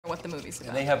the movies to come.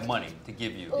 And they have money to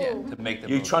give you to make the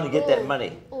movie. You're trying to get that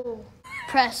money.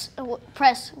 Press,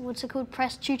 what's it called?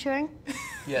 Press tutoring?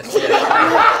 Yes.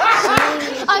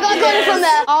 I got it from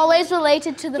there. Always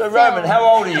related to the film. Roman, how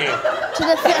old are you? To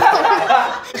the film.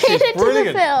 To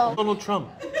the film. Donald Trump.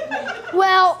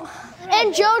 Well,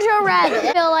 in Jojo Rabbit,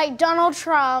 I feel like Donald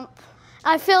Trump,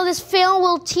 I feel this film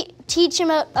will teach him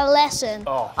a lesson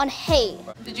on hate.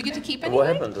 Did you get to keep anything? What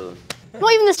happened to them?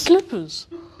 Not even the Slippers.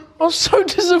 I was so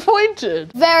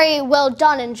disappointed. Very well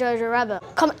done in Jojo Rabbit.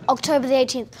 Come October the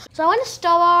 18th. So I went to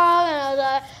Star and I was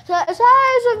like, it's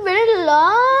a really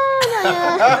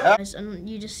long. And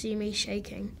you just see me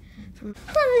shaking. From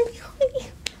hi.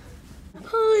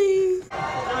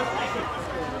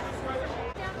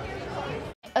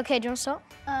 Okay, do you want to start?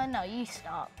 No, you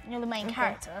start. You're the main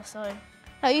character, so...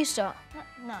 No, you start.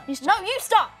 No. You start. No, you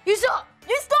start! You start!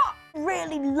 You start!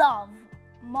 Really love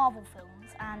Marvel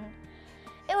films, and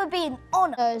it would be an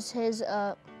honour. Because his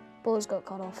balls got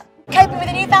cut off. Coping with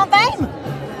a newfound fame?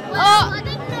 I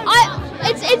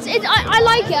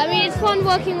like it. I mean, it's fun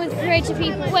working with creative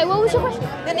people. Wait, what was your question?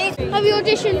 Have you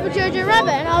auditioned for Jojo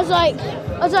Rabbit? And I was like,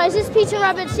 is this Peter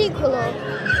Rabbit's sequel or?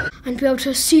 And be able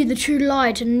to see the true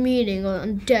light and meaning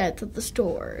and depth of the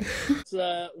story.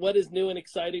 What is new and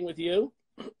exciting with you?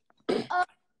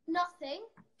 Nothing.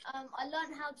 I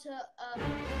learned how to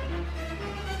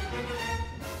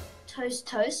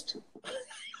toast.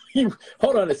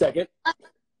 Hold on a second.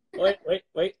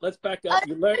 Wait. Let's back up.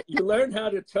 You learned how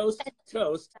to toast. I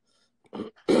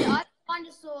kind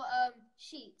of saw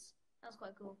sheets. That's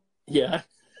quite cool. Yeah.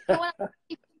 When I'm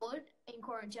bored in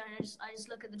quarantine, I just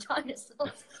look at the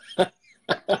dinosaurs.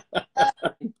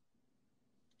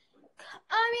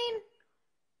 I mean,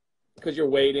 because you're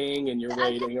waiting and you're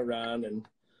waiting around and.